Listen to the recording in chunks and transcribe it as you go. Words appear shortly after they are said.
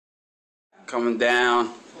Coming down.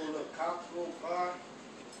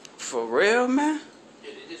 For real, man? Yeah,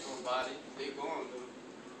 they just on body. They going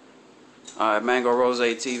though. Alright,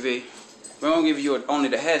 MANGOROZAYTV. We're gonna give you only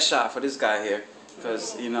the headshot for this guy here.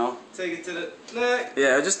 Cause, you know. Take it to the neck.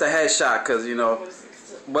 Yeah, just a headshot, cause, you know.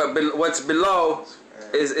 But what's below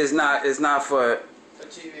is not for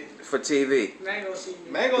TV. For TV.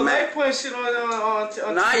 Mango like putting shit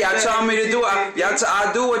on nah, y'all told me to do.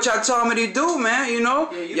 I do what y'all told me to do, man. You know.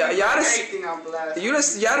 Yeah, y'all the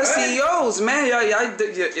CEOs, man.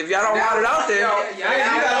 If y'all don't want it out there. You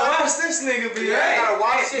gotta watch this nigga, be. You gotta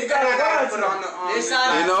watch it. You gotta watch it on the. They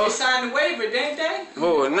signed the waiver, didn't they?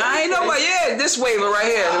 Oh, nah, ain't nobody. Yeah, this waiver right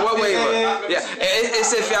here. What waiver? Yeah,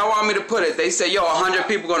 it's if y'all want me to put it. They say, yo, 100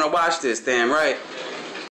 people gonna watch this. Damn right.